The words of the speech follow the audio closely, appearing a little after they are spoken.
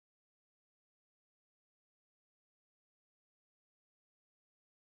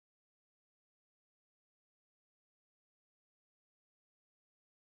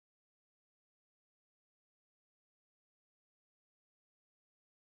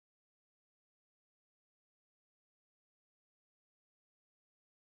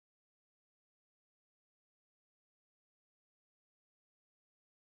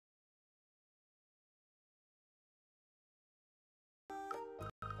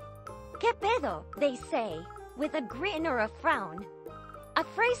Que pedo, they say, with a grin or a frown. A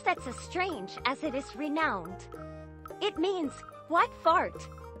phrase that's as strange as it is renowned. It means, what fart?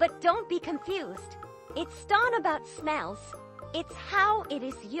 But don't be confused. It's not about smells. It's how it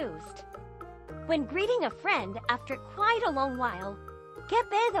is used. When greeting a friend after quite a long while, Que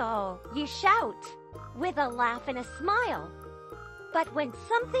pedo, you shout, with a laugh and a smile. But when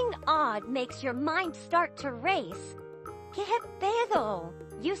something odd makes your mind start to race, Que pedo,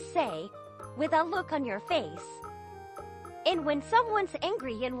 you say, with a look on your face. And when someone's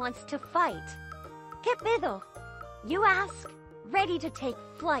angry and wants to fight, Que pedo, you ask, ready to take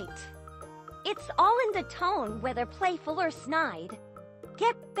flight. It's all in the tone, whether playful or snide.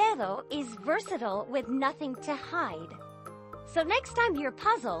 Que pedo is versatile with nothing to hide. So next time you're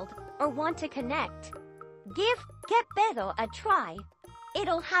puzzled or want to connect, give Que pedo a try.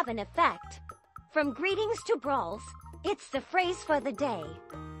 It'll have an effect. From greetings to brawls, it's the phrase for the day.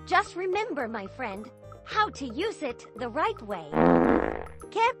 Just remember, my friend, how to use it the right way.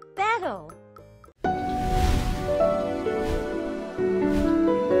 Que pedo.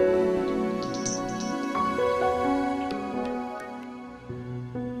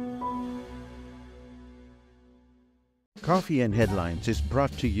 Coffee and Headlines is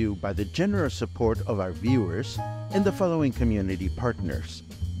brought to you by the generous support of our viewers and the following community partners: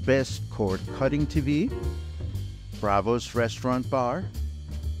 Best Cord Cutting TV, Bravo's Restaurant Bar,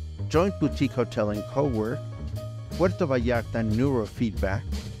 Joint Boutique Hotel and Cowork, Puerto Vallarta Neurofeedback,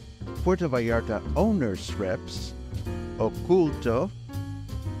 Puerto Vallarta Owners Reps, Oculto,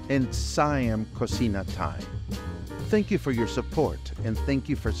 and Siam Cocina Time. Thank you for your support, and thank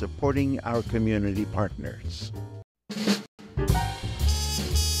you for supporting our community partners.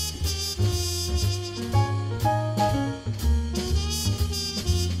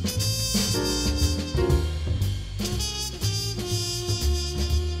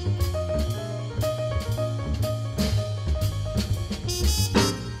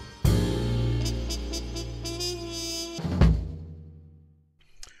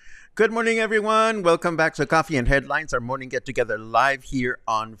 Good morning, everyone. Welcome back to Coffee and Headlines, our morning get-together live here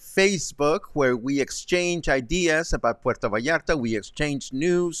on Facebook, where we exchange ideas about Puerto Vallarta. We exchange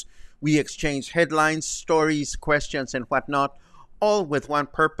news. We exchange headlines, stories, questions, and whatnot, all with one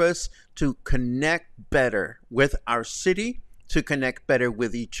purpose: to connect better with our city, to connect better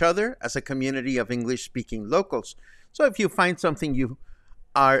with each other as a community of English-speaking locals. So if you find something you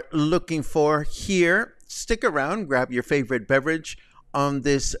are looking for here, stick around, grab your favorite beverage. On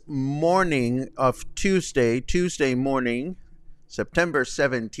this morning of Tuesday morning, September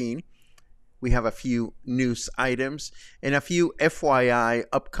 17, we have a few news items and a few FYI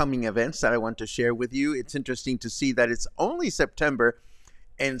upcoming events that I want to share with you. It's interesting to see that it's only September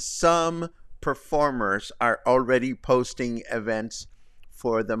and some performers are already posting events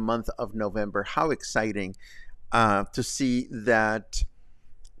for the month of November. How exciting to see that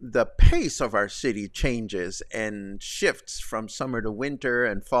the pace of our city changes and shifts from summer to winter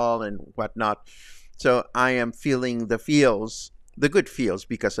and fall and whatnot. So I am feeling the feels, the good feels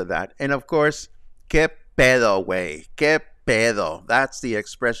because of that. And of course, que pedo, way. Que pedo. That's the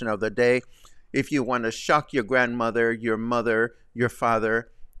expression of the day. If you want to shock your grandmother, your mother, your father,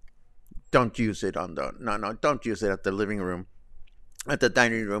 don't use it don't use it at the living room, at the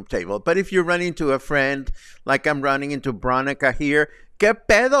dining room table. But if you're running into a friend, like I'm running into Bronica here, ¿Qué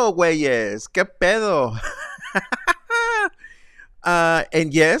pedo, güeyes? ¿Qué pedo?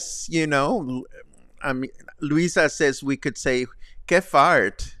 And yes, you know, I mean, Luisa says we could say, ¿Qué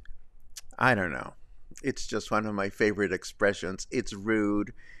fart? I don't know. It's just one of my favorite expressions. It's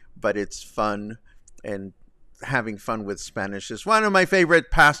rude, but it's fun. And having fun with Spanish is one of my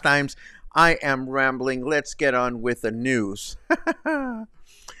favorite pastimes. I am rambling. Let's get on with the news.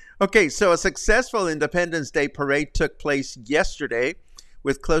 Okay, so a successful Independence Day parade took place yesterday,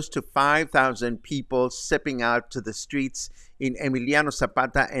 with close to 5,000 people stepping out to the streets in Emiliano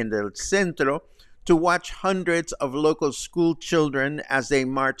Zapata and El Centro to watch hundreds of local school children as they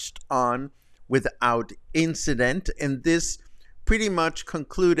marched on without incident. And this pretty much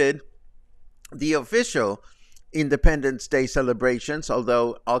concluded the official Independence Day celebrations,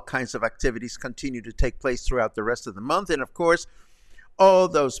 although all kinds of activities continue to take place throughout the rest of the month. And of course, all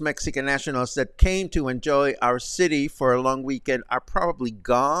those Mexican nationals that came to enjoy our city for a long weekend are probably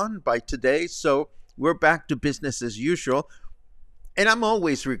gone by today. So we're back to business as usual. And I'm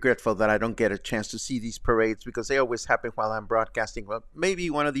always regretful that I don't get a chance to see these parades because they always happen while I'm broadcasting. Well, maybe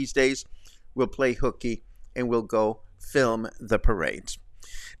one of these days we'll play hooky and we'll go film the parades.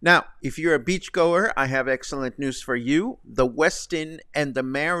 Now, if you're a beachgoer, I have excellent news for you. The Westin and the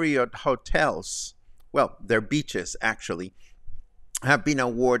Marriott hotels, well, they're beaches actually, have been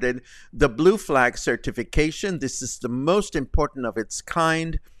awarded the Blue Flag certification. This is the most important of its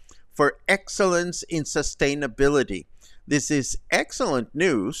kind for excellence in sustainability. This is excellent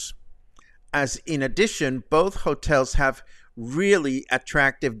news, as in addition, both hotels have really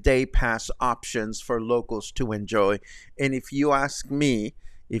attractive day pass options for locals to enjoy. And if you ask me,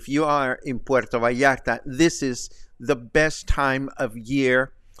 if you are in Puerto Vallarta, this is the best time of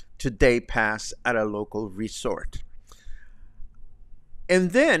year to day pass at a local resort.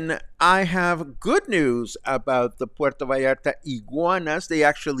 And then I have good news about the Puerto Vallarta Iguanas. They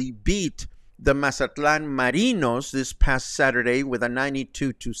actually beat the Mazatlan Marinos this past Saturday with a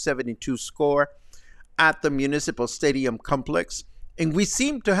 92-72 score at the Municipal Stadium complex. And we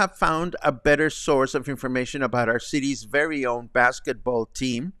seem to have found a better source of information about our city's very own basketball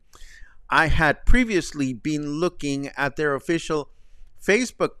team. I had previously been looking at their official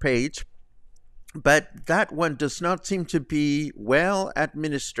Facebook page, but that one does not seem to be well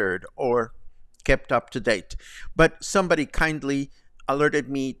administered or kept up to date. But somebody kindly alerted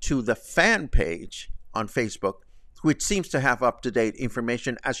me to the fan page on Facebook, which seems to have up-to-date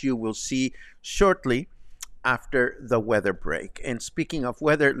information, as you will see shortly after the weather break. And speaking of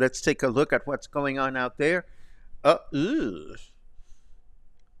weather, let's take a look at what's going on out there. Snarky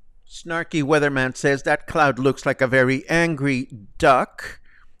weatherman says that cloud looks like a very angry duck.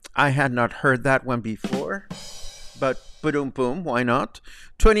 I had not heard that one before, but boom, boom, why not?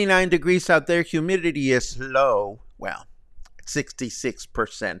 29 degrees out there. Humidity is low. Well,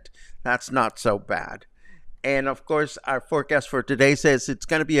 66%. That's not so bad. And of course, our forecast for today says it's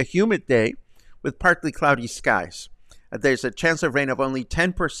going to be a humid day with partly cloudy skies. There's a chance of rain of only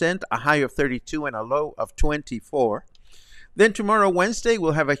 10%, a high of 32 and a low of 24. Then tomorrow, Wednesday,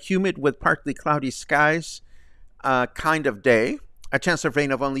 we'll have a humid with partly cloudy skies kind of day. A chance of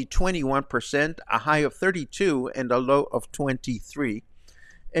rain of only 21%, a high of 32 and a low of 23.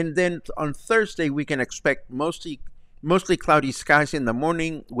 And then on Thursday, we can expect mostly cloudy skies in the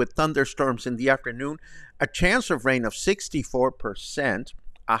morning with thunderstorms in the afternoon. A chance of rain of 64%,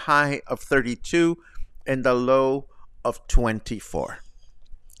 a high of 32 and a low of 24.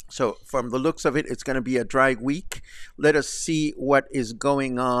 So from the looks of it, it's going to be a dry week. Let us see what is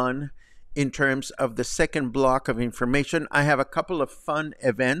going on in terms of the second block of information. I have a couple of fun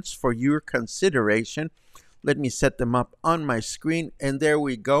events for your consideration. Let me set them up on my screen, and there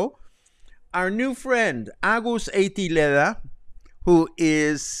we go. Our new friend, Agus Eitileda, who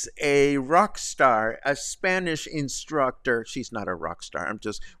is a rock star, a Spanish instructor. She's not a rock star.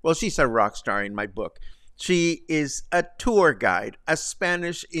 She's a rock star in my book. She is a tour guide, a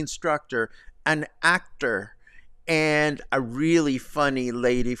Spanish instructor, an actor, and a really funny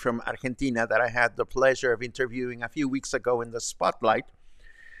lady from Argentina that I had the pleasure of interviewing a few weeks ago in the Spotlight.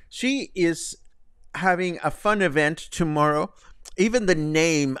 She is having a fun event tomorrow. Even the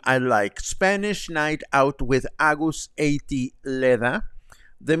name I like, Spanish Night Out with Agus Eitileda.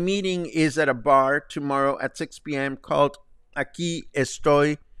 The meeting is at a bar tomorrow at 6 p.m. called Aquí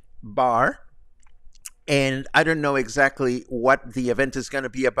Estoy Bar. And I don't know exactly what the event is going to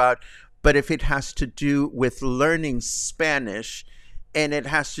be about, but if it has to do with learning Spanish and it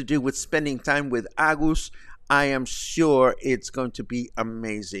has to do with spending time with Agus, I am sure it's going to be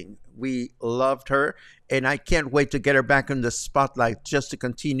amazing. We loved her, and I can't wait to get her back in the spotlight just to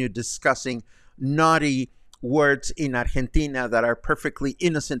continue discussing naughty words in Argentina that are perfectly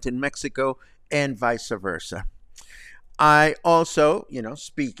innocent in Mexico and vice versa. I also,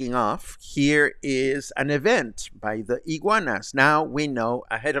 speaking of, here is an event by the Iguanas. Now we know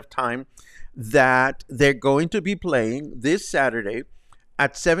ahead of time that they're going to be playing this Saturday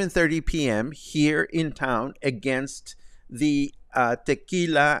at 7:30 p.m. here in town against the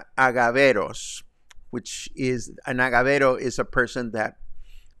Tequila Agaveros, which is an agavero is a person that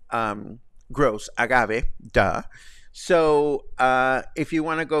grows agave, duh. So if you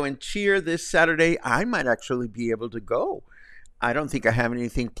want to go and cheer this Saturday, I might actually be able to go. I don't think I have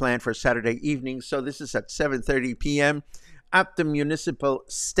anything planned for Saturday evening. So this is at 7:30 p.m. at the Municipal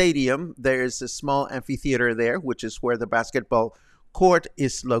Stadium. There is a small amphitheater there, which is where the basketball court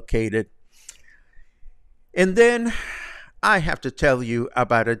is located. And then I have to tell you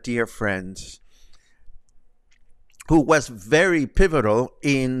about a dear friend who was very pivotal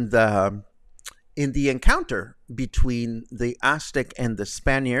in the encounter between the Aztec and the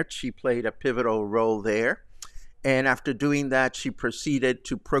Spaniard. She played a pivotal role there. And after doing that, she proceeded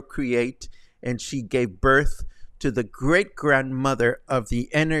to procreate, and she gave birth to the great-grandmother of the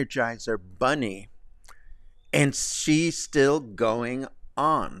Energizer Bunny. And she's still going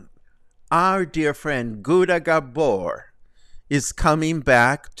on. Our dear friend Gura Gabor is coming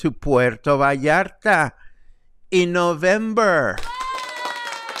back to Puerto Vallarta in November.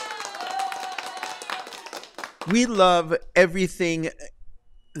 We love everything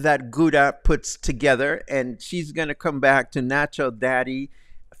that Gura puts together, and she's going to come back to Nacho Daddy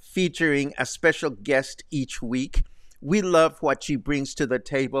featuring a special guest each week. We love what she brings to the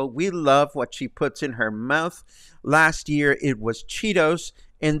table. We love what she puts in her mouth. Last year it was Cheetos,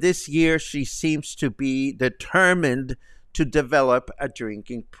 and this year she seems to be determined to develop a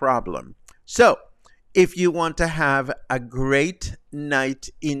drinking problem. So, if you want to have a great night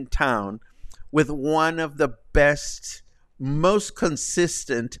in town with one of the best, most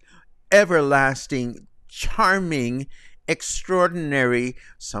consistent, everlasting, charming, extraordinary,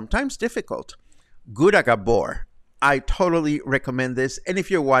 sometimes difficult, Gura Gabor, I totally recommend this. And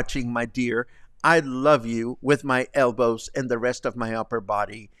if you're watching, my dear, I love you with my elbows and the rest of my upper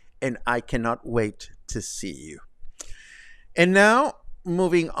body, and I cannot wait to see you. And now,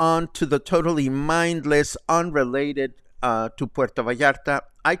 moving on to the totally mindless, unrelated to Puerto Vallarta,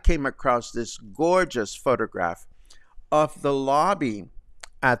 I came across this gorgeous photograph of the lobby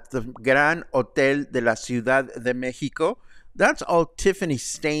at the Gran Hotel de la Ciudad de Mexico. That's all Tiffany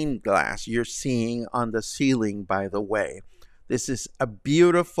stained glass you're seeing on the ceiling, by the way. This is a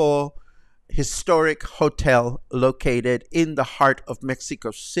beautiful, historic hotel located in the heart of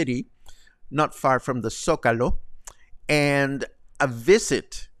Mexico City, not far from the Zócalo. And a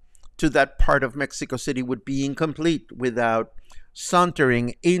visit to that part of Mexico City would be incomplete without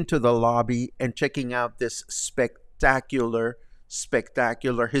sauntering into the lobby and checking out this spectacular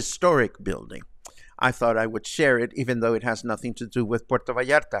historic building. I thought I would share it, even though it has nothing to do with Puerto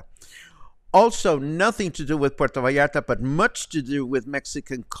Vallarta. Also, nothing to do with Puerto Vallarta, but much to do with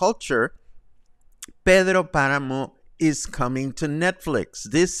Mexican culture. Pedro Páramo is coming to Netflix.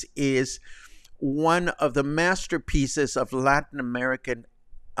 This is one of the masterpieces of Latin American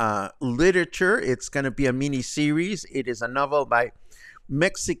literature. It's going to be a mini-series. It is a novel by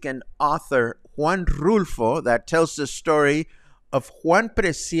Mexican author Juan Rulfo that tells the story of Juan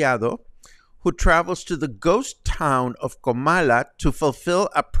Preciado, who travels to the ghost town of Comala to fulfill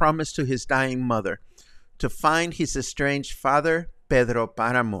a promise to his dying mother, to find his estranged father, Pedro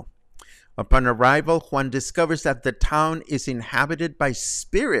Páramo. Upon arrival, Juan discovers that the town is inhabited by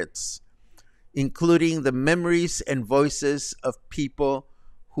spirits, including the memories and voices of people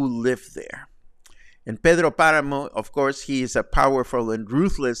who live there. And Pedro Páramo, of course, he is a powerful and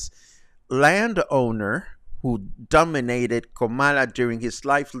ruthless landowner who dominated Comala during his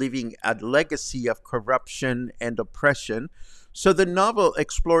life, leaving a legacy of corruption and oppression. So the novel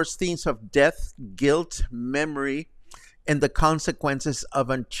explores themes of death, guilt, memory, and the consequences of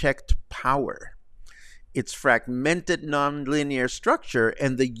unchecked power. Its fragmented nonlinear structure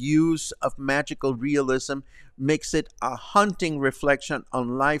and the use of magical realism makes it a haunting reflection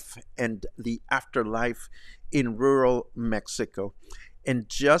on life and the afterlife in rural Mexico. And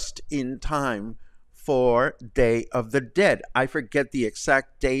just in time for Day of the Dead. I forget the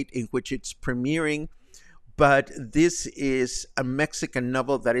exact date in which it's premiering, but this is a Mexican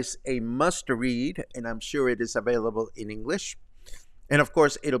novel that is a must-read, and I'm sure it is available in English. And of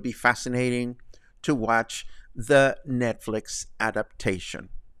course, it'll be fascinating to watch the Netflix adaptation.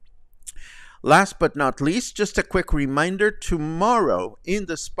 Last but not least, just a quick reminder, tomorrow in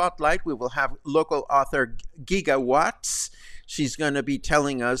the spotlight, we will have local author Giga Watts. She's going to be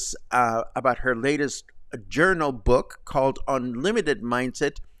telling us about her latest journal book called Unlimited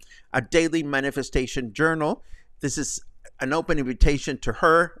Mindset, a daily manifestation journal. This is an open invitation to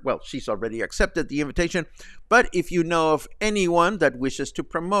her. Well, she's already accepted the invitation, but if you know of anyone that wishes to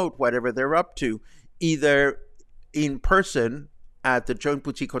promote whatever they're up to, either in person at the Joan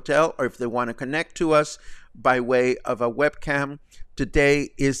Boutique Hotel, or if they want to connect to us by way of a webcam, today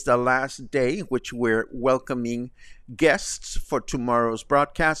is the last day in which we're welcoming guests for tomorrow's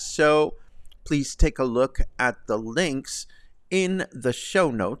broadcast. So please take a look at the links in the show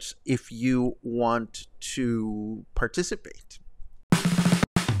notes if you want to participate.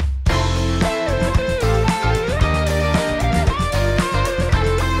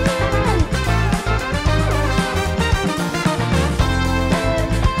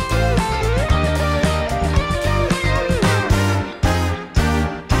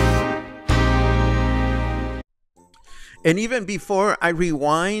 And even before I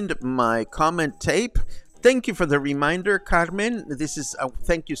rewind my comment tape, thank you for the reminder, Carmen. This is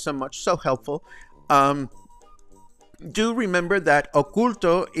thank you so much, so helpful. Do remember that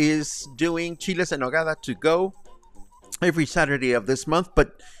Oculto is doing chiles en nogada to go every Saturday of this month.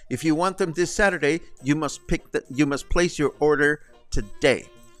 But if you want them this Saturday, you must place your order today.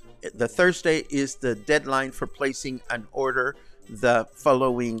 The Thursday is the deadline for placing an order. The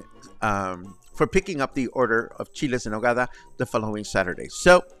following for picking up the order of chiles en nogada the following Saturday.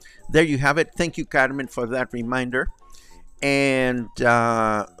 So there you have it. Thank you, Carmen, for that reminder. And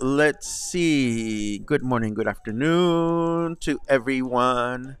let's see. Good morning, good afternoon to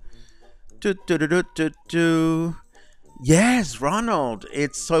everyone. Yes, Ronald.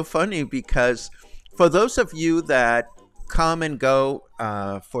 It's so funny because for those of you that come and go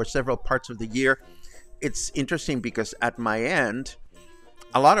for several parts of the year, it's interesting because at my end,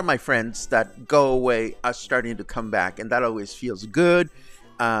 a lot of my friends that go away are starting to come back, and that always feels good.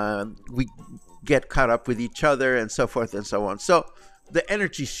 We get caught up with each other and so forth and so on. So the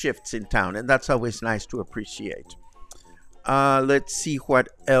energy shifts in town, and that's always nice to appreciate. Let's see what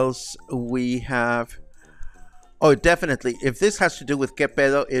else we have. Oh, definitely. If this has to do with que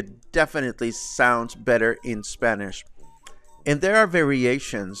pedo, it definitely sounds better in Spanish. And there are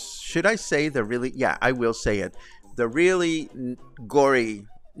variations. Should I say the really? Yeah, I will say it. The really gory,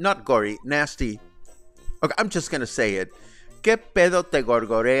 not gory, nasty. Okay, I'm just going to say it. Que pedo te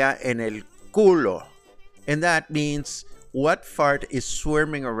gorgorea en el culo? And that means, what fart is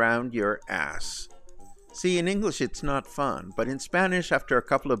swarming around your ass? See, in English, it's not fun. But in Spanish, after a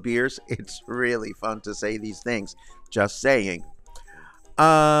couple of beers, it's really fun to say these things. Just saying.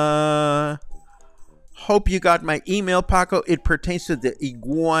 Hope you got my email, Paco. It pertains to the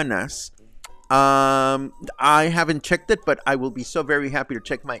Iguanas. I haven't checked it, but I will be so very happy to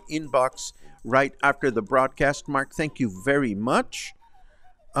check my inbox right after the broadcast, Mark. Thank you very much.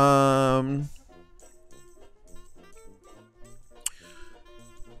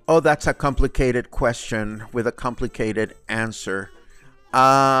 Oh, that's a complicated question with a complicated answer.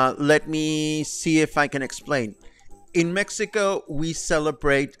 Let me see if I can explain. In Mexico, we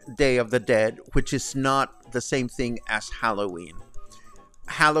celebrate Day of the Dead, which is not the same thing as Halloween.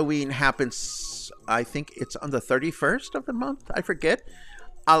 Halloween happens, I think it's on the 31st of the month, I forget.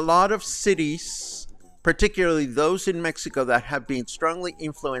 A lot of cities, particularly those in Mexico that have been strongly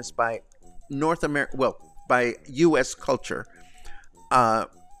influenced by North America, well, by U.S. culture,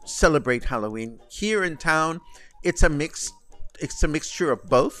 celebrate Halloween. Here in town, it's a mixture of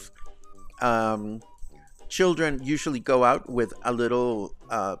both. Children usually go out with a little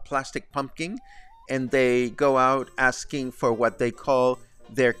plastic pumpkin, and they go out asking for what they call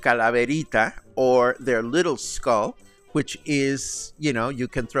their calaverita, or their little skull, which is, you know, you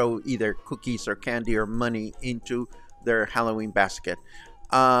can throw either cookies or candy or money into their Halloween basket.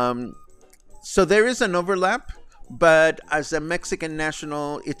 So there is an overlap, but as a Mexican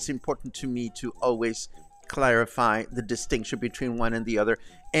national, it's important to me to always clarify the distinction between one and the other.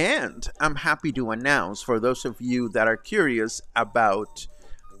 And I'm happy to announce, for those of you that are curious about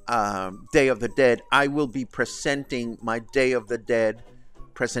Day of the Dead, I will be presenting my Day of the Dead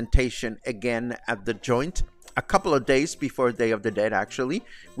presentation again at the Joint a couple of days before Day of the Dead. Actually,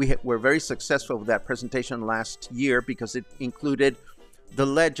 we were very successful with that presentation last year because it included the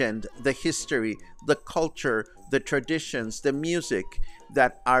legend, the history, the culture, the traditions, the music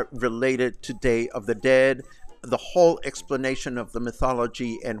that are related to Day of the Dead, the whole explanation of the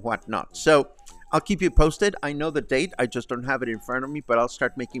mythology and whatnot. So I'll keep you posted. I know the date, I just don't have it in front of me, but I'll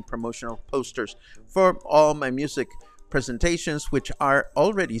start making promotional posters for all my music presentations, which are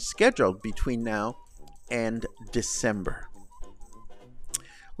already scheduled between now and December.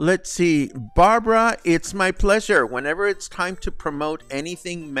 Let's see. Barbara, it's my pleasure. Whenever it's time to promote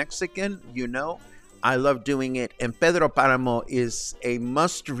anything Mexican, you know, I love doing it. And Pedro Páramo is a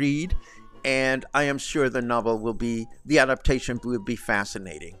must read, and I am sure the novel will be, the adaptation will be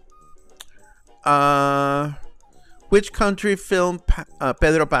fascinating. Which country filmed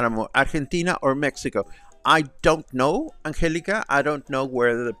Pedro Páramo? Argentina or Mexico? I don't know, Angelica. I don't know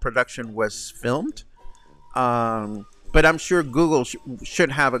where the production was filmed. But I'm sure Google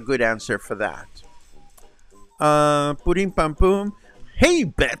should have a good answer for that. Purim pam pum. Hey,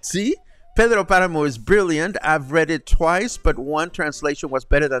 Betsy. Pedro Páramo is brilliant. I've read it twice, but one translation was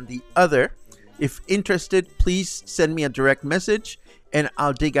better than the other. If interested, please send me a direct message and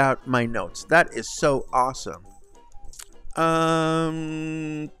I'll dig out my notes. That is so awesome.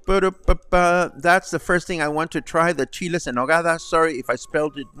 That's the first thing I want to try, the chiles en nogada. Sorry if I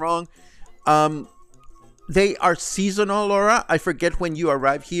spelled it wrong. They are seasonal, Laura. I forget when you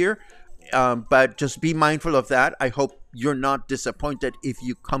arrive here, but just be mindful of that. I hope you're not disappointed if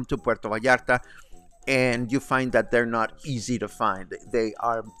you come to Puerto Vallarta and you find that they're not easy to find. They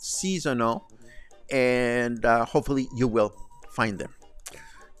are seasonal, and hopefully you will find them.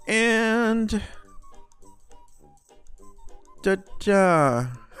 And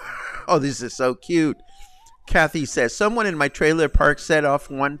oh, this is so cute. Kathy says, someone in my trailer park set off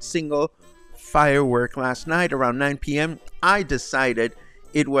one single firework last night around 9 p.m. I decided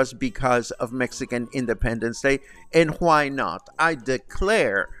it was because of Mexican Independence Day. And why not? I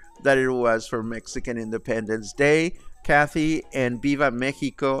declare that it was for Mexican Independence Day. Kathy, and Viva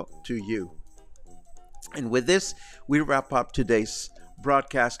Mexico to you. And with this, we wrap up today's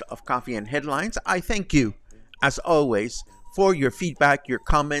broadcast of Coffee and Headlines. I thank you, as always, for your feedback, your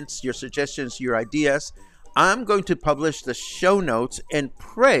comments, your suggestions, your ideas. I'm going to publish the show notes and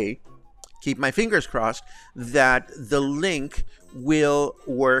pray, keep my fingers crossed, that the link will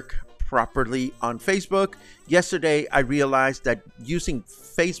work properly on Facebook. Yesterday, I realized that using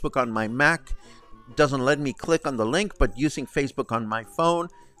Facebook on my Mac doesn't let me click on the link, but using Facebook on my phone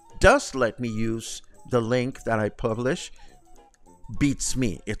does let me use the link that I publish. Beats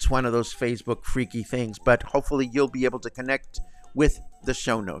me. It's one of those Facebook freaky things, but hopefully you'll be able to connect with the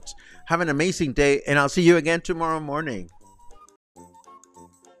show notes. Have an amazing day, and I'll see you again tomorrow morning.